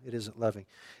 No, it isn't loving.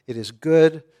 It is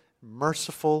good,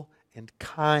 merciful, and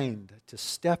kind to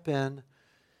step in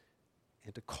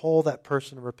and to call that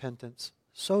person to repentance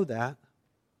so that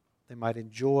they might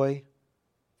enjoy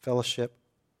fellowship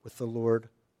with the Lord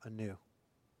anew.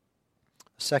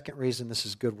 The second reason this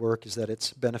is good work is that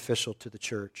it's beneficial to the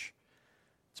church.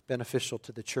 It's beneficial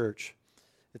to the church.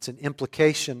 It's an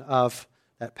implication of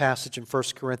that passage in 1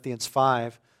 Corinthians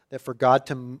 5 that for God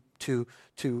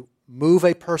to move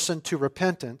a person to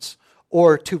repentance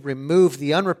or to remove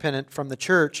the unrepentant from the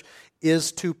church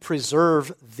is to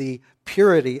preserve the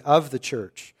purity of the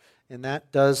church. And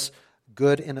that does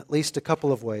good in at least a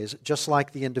couple of ways. Just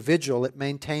like the individual, it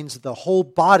maintains the whole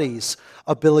body's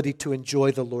ability to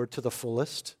enjoy the Lord to the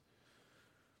fullest.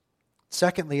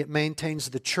 Secondly, it maintains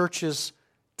the church's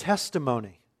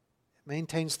testimony.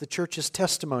 Maintains the church's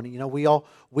testimony. You know,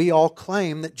 we all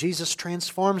claim that Jesus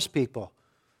transforms people.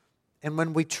 And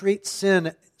when we treat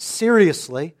sin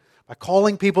seriously, by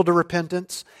calling people to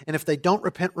repentance, and if they don't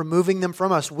repent, removing them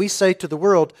from us, we say to the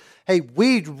world, hey,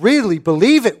 we really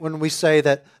believe it when we say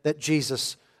that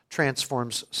Jesus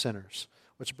transforms sinners.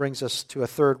 Which brings us to a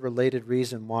third related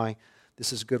reason why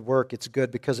this is good work. It's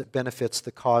good because it benefits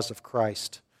the cause of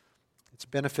Christ. It's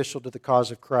beneficial to the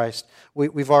cause of Christ.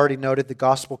 We've already noted the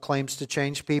gospel claims to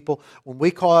change people. When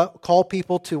we call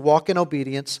people to walk in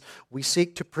obedience, we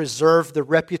seek to preserve the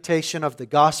reputation of the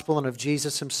gospel and of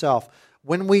Jesus Himself.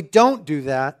 When we don't do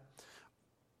that,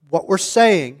 what we're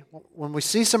saying, when we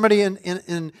see somebody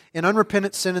in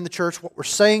unrepentant sin in the church, what we're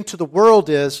saying to the world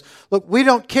is, look, we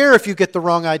don't care if you get the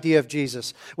wrong idea of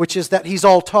Jesus, which is that He's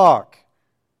all talk.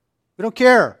 We don't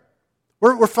care.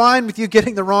 We're fine with you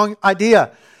getting the wrong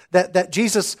idea. That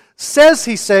Jesus says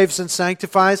He saves and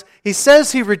sanctifies. He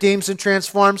says He redeems and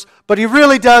transforms, but He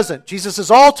really doesn't. Jesus is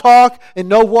all talk and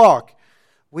no walk.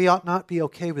 We ought not be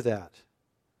okay with that.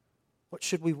 What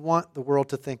should we want the world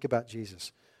to think about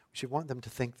Jesus? We should want them to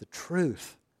think the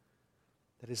truth.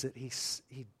 That is that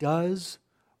He does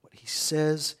what He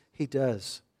says He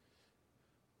does.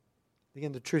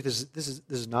 Again, the truth is this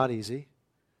is not easy.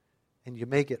 And you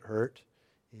may get hurt.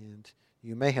 And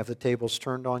you may have the tables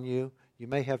turned on you. You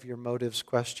may have your motives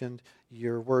questioned.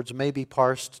 Your words may be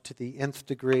parsed to the nth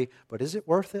degree. But is it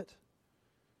worth it?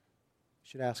 You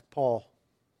should ask Paul.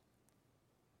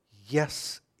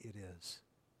 Yes, it is.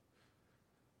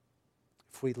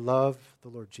 If we love the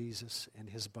Lord Jesus and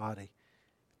His body,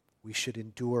 we should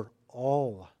endure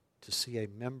all to see a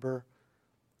member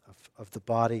of the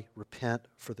body repent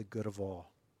for the good of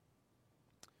all.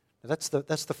 Now that's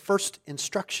the first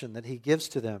instruction that He gives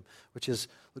to them, which is,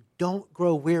 look, don't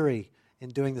grow weary in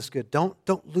doing this good.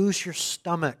 Don't lose your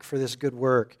stomach for this good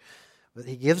work. But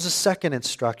He gives a second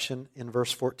instruction in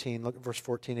verse 14. Look at verse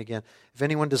 14 again. If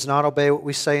anyone does not obey what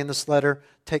we say in this letter,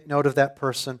 take note of that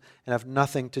person and have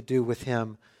nothing to do with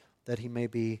him, that he may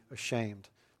be ashamed.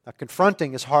 Now,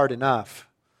 confronting is hard enough.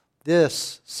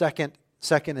 This second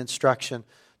instruction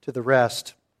to the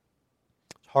rest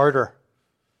is harder.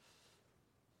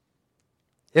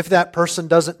 If that person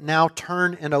doesn't now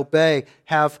turn and obey,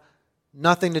 have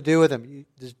nothing to do with them.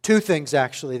 There's two things,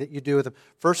 actually, that you do with them.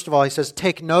 First of all, He says,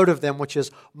 take note of them, which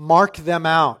is mark them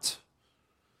out.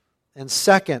 And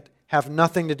second, have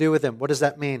nothing to do with them. What does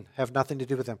that mean, have nothing to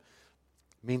do with them?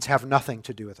 It means have nothing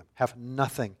to do with them. Have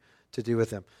nothing to do with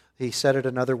them. He said it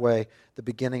another way, the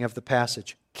beginning of the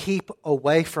passage. Keep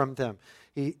away from them.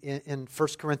 In 1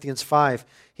 Corinthians 5,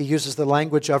 he uses the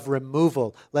language of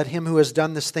removal. Let him who has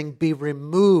done this thing be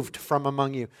removed from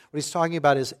among you. What he's talking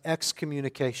about is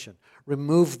excommunication.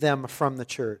 Remove them from the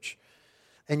church.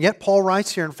 And yet Paul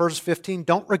writes here in verse 15,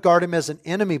 don't regard him as an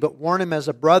enemy, but warn him as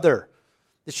a brother.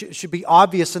 It should be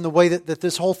obvious in the way that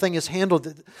this whole thing is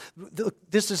handled.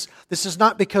 This is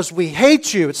not because we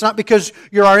hate you. It's not because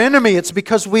you're our enemy. It's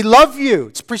because we love you.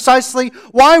 It's precisely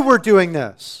why we're doing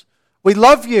this. We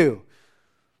love you.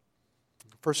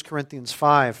 1 Corinthians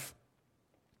 5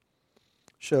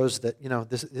 shows that,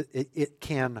 it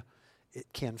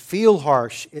can feel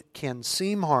harsh, it can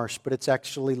seem harsh, but it's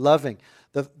actually loving.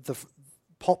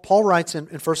 Paul writes in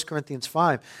 1 Corinthians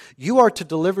 5, you are to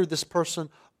deliver this person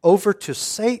over to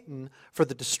Satan for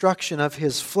the destruction of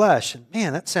his flesh. And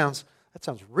man, that sounds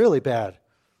really bad.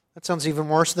 That sounds even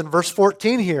worse than verse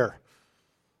 14 here.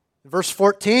 In verse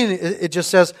 14, it just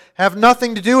says, have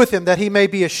nothing to do with him that he may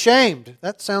be ashamed.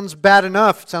 That sounds bad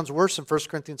enough. It sounds worse in 1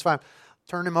 Corinthians 5.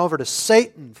 Turn him over to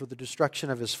Satan for the destruction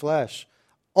of his flesh.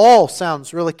 All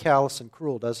sounds really callous and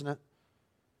cruel, doesn't it?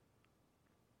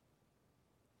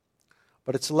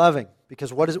 But it's loving,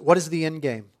 because what is the end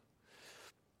game?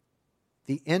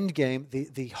 The end game,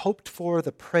 the hoped for,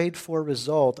 the prayed for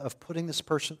result of putting this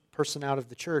person out of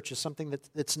the church is something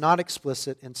that's not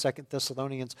explicit in 2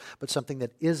 Thessalonians, but something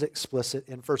that is explicit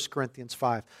in 1 Corinthians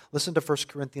 5. Listen to 1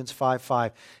 Corinthians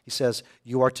 5:5. He says,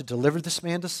 you are to deliver this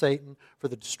man to Satan for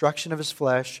the destruction of his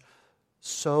flesh,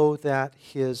 so that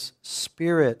his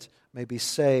spirit may be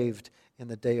saved in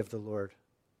the day of the Lord.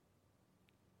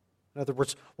 In other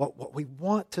words, what we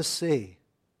want to see,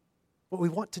 what we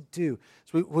want to do,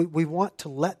 is we want to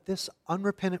let this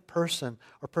unrepentant person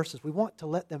or persons, we want to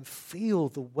let them feel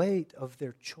the weight of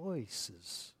their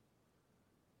choices.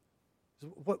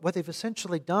 What they've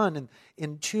essentially done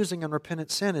in choosing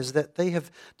unrepentant sin is that they have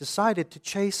decided to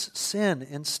chase sin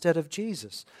instead of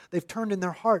Jesus. They've turned in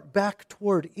their heart back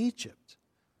toward Egypt.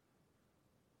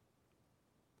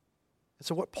 And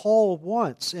so what Paul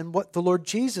wants and what the Lord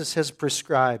Jesus has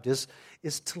prescribed is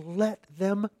to let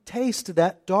them taste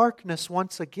that darkness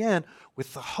once again,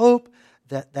 with the hope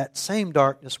that that same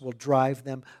darkness will drive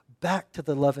them back to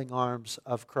the loving arms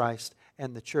of Christ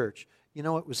and the church. You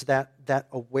know, it was that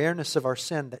awareness of our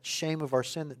sin, that shame of our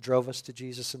sin, that drove us to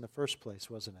Jesus in the first place,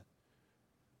 wasn't it?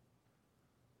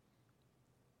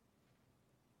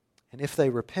 And if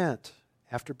they repent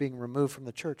after being removed from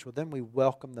the church, well, then we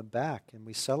welcome them back and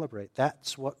we celebrate.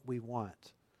 That's what we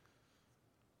want.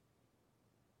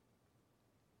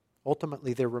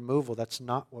 Ultimately, their removal, that's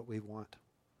not what we want.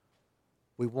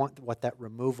 We want what that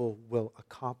removal will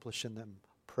accomplish in them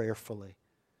prayerfully.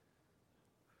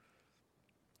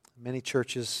 Many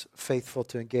churches faithful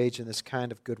to engage in this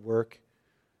kind of good work,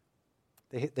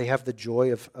 they have the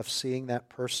joy of seeing that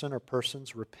person or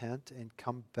persons repent and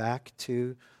come back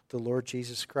to the Lord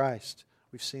Jesus Christ.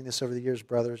 We've seen this over the years,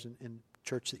 brothers, in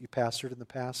church that you pastored in the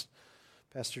past.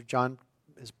 Pastor John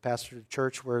has pastored a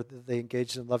church where they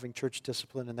engaged in loving church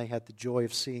discipline, and they had the joy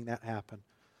of seeing that happen.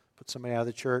 Put somebody out of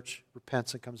the church,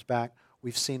 repents and comes back.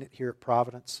 We've seen it here at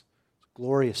Providence. It's a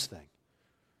glorious thing.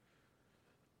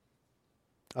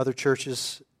 Other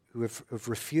churches who have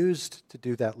refused to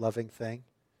do that loving thing,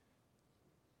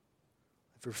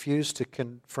 have refused to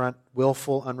confront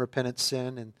willful, unrepentant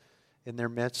sin in their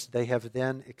midst, they have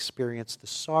then experienced the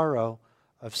sorrow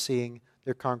of seeing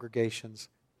their congregations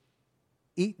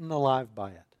eaten alive by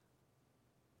it,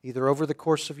 either over the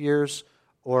course of years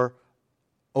or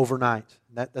overnight.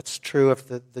 That's true of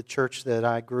the church that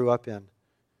I grew up in.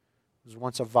 It was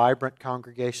once a vibrant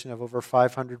congregation of over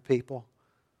 500 people,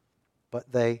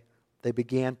 but they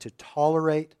began to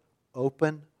tolerate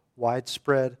open,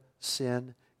 widespread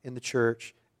sin in the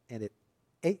church, and it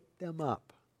ate them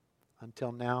up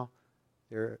until now.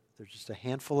 There's just a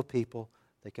handful of people.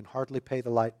 They can hardly pay the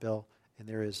light bill, and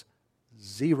there is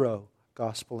zero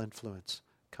gospel influence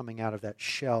coming out of that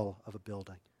shell of a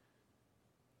building.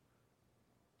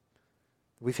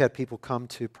 We've had people come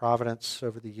to Providence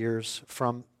over the years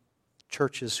from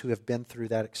churches who have been through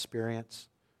that experience.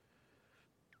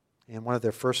 And one of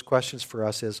their first questions for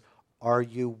us is, are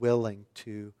you willing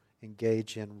to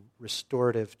engage in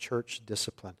restorative church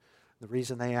discipline? The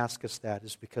reason they ask us that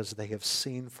is because they have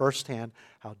seen firsthand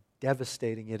how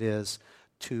devastating it is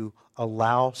to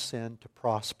allow sin to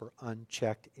prosper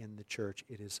unchecked in the church.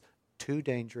 It is too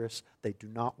dangerous. They do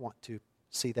not want to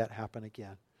see that happen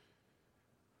again.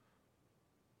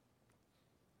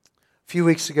 A few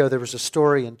weeks ago, there was a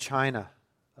story in China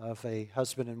of a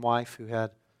husband and wife who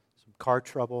had some car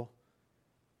trouble.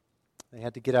 They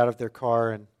had to get out of their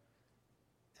car and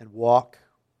walk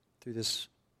through this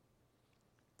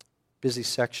busy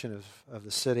section of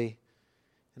the city.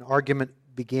 An argument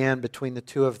began between the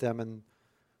two of them, and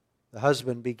the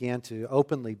husband began to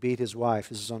openly beat his wife.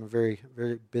 This is on a very,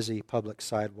 very busy public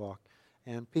sidewalk.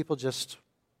 And people just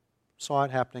saw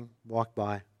it happening, walked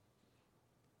by.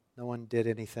 No one did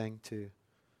anything to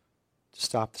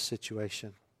stop the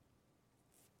situation.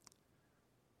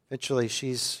 Eventually,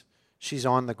 she's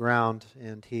on the ground,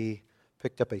 and he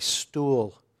picked up a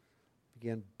stool,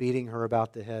 began beating her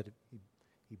about the head.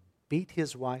 He beat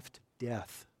his wife to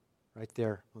death right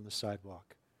there on the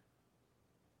sidewalk.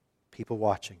 People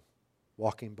watching,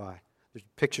 walking by. There's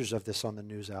pictures of this on the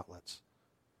news outlets.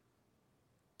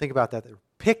 Think about that. There are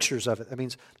pictures of it. That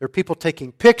means there are people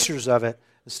taking pictures of it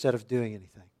instead of doing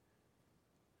anything.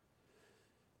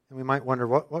 And we might wonder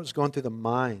what was going through the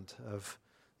mind of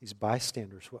these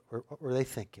bystanders. What were they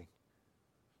thinking?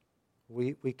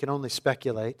 We can only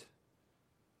speculate.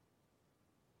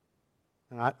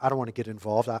 And I don't want to get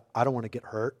involved. I don't want to get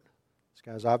hurt. This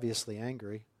guy's obviously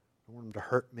angry. I want him to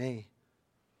hurt me.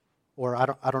 Or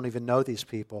I don't even know these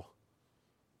people.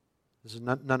 This is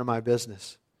none of my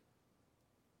business.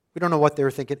 We don't know what they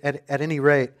were thinking. At any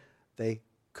rate, they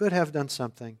could have done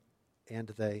something, and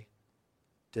they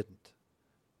didn't.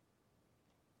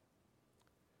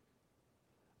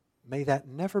 May that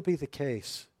never be the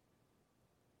case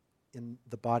in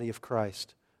the body of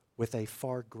Christ with a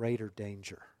far greater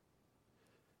danger.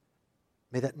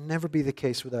 May that never be the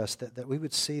case with us, that we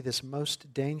would see this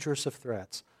most dangerous of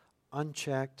threats,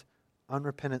 unchecked,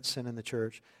 unrepentant sin in the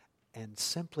church, and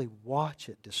simply watch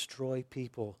it destroy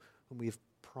people whom we've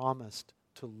promised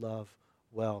to love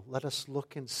well. Let us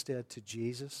look instead to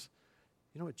Jesus.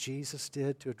 You know what Jesus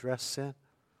did to address sin?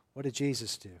 What did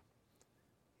Jesus do?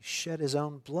 He shed his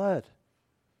own blood.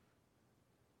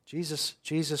 Jesus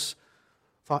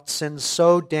thought sin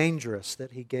so dangerous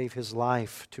that he gave his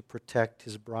life to protect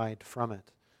his bride from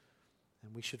it.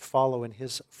 And we should follow in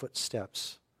his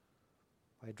footsteps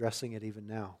by addressing it even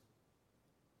now.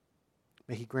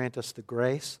 May he grant us the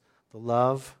grace, the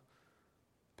love,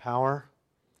 power,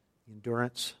 the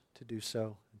endurance to do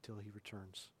so until he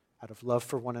returns, out of love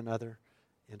for one another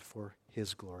and for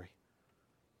his glory.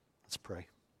 Let's pray.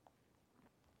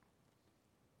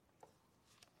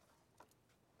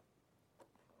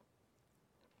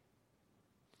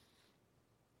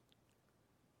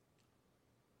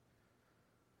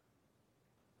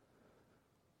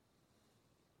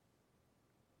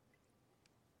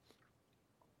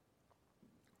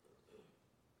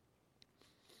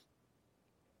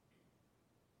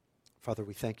 Father,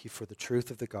 we thank you for the truth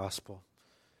of the gospel.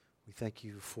 We thank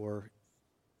you for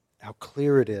how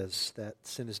clear it is that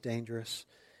sin is dangerous,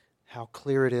 how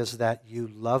clear it is that you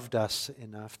loved us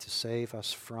enough to save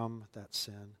us from that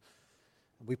sin.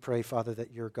 And we pray, Father,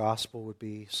 that your gospel would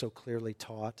be so clearly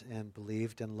taught and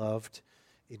believed and loved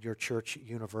in your church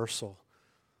universal,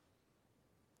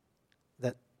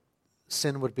 that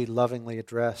sin would be lovingly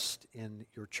addressed in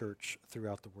your church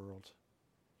throughout the world.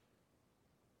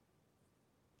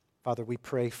 Father, we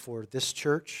pray for this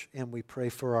church and we pray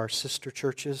for our sister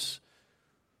churches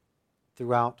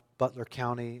throughout Butler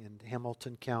County and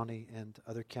Hamilton County and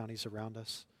other counties around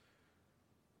us.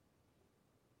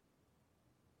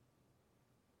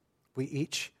 We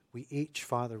each,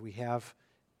 Father, we have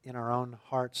in our own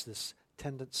hearts this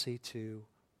tendency to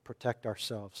protect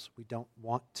ourselves. We don't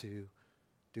want to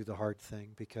do the hard thing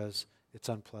because it's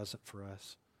unpleasant for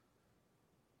us.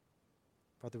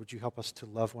 Father, would you help us to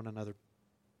love one another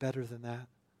better than that?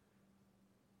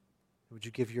 Would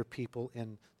you give your people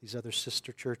in these other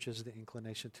sister churches the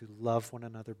inclination to love one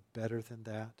another better than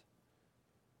that?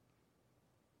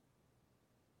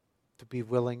 To be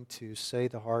willing to say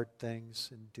the hard things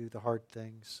and do the hard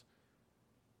things,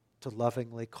 to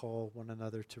lovingly call one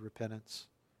another to repentance.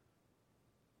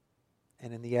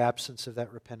 And in the absence of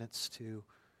that repentance, to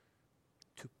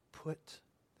put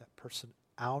that person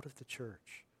out of the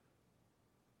church,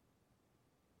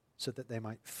 so that they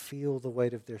might feel the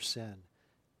weight of their sin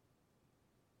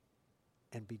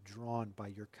and be drawn by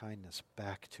your kindness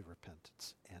back to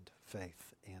repentance and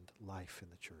faith and life in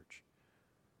the church.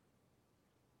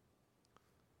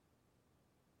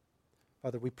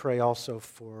 Father, we pray also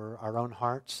for our own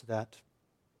hearts that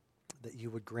you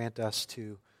would grant us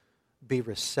to be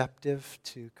receptive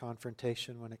to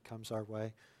confrontation when it comes our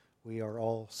way. We are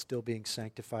all still being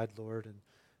sanctified, Lord,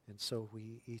 and so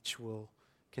we each will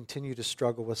continue to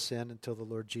struggle with sin until the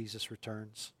Lord Jesus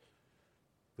returns.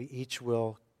 We each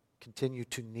will continue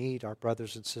to need our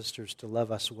brothers and sisters to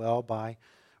love us well by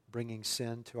bringing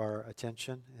sin to our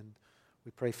attention. And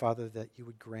we pray, Father, that you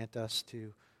would grant us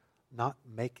to not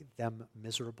make them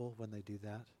miserable when they do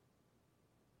that,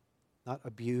 not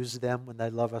abuse them when they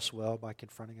love us well by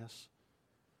confronting us,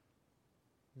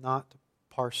 not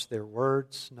parse their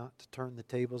words, not to turn the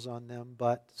tables on them,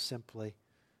 but simply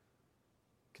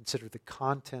consider the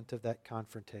content of that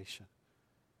confrontation.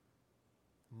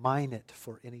 Mine it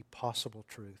for any possible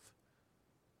truth.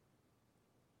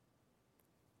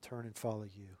 Turn and follow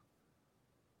you.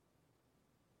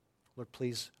 Lord,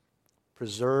 please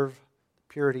preserve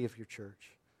the purity of your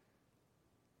church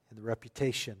and the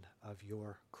reputation of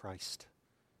your Christ.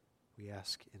 We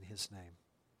ask in his name.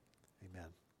 Amen.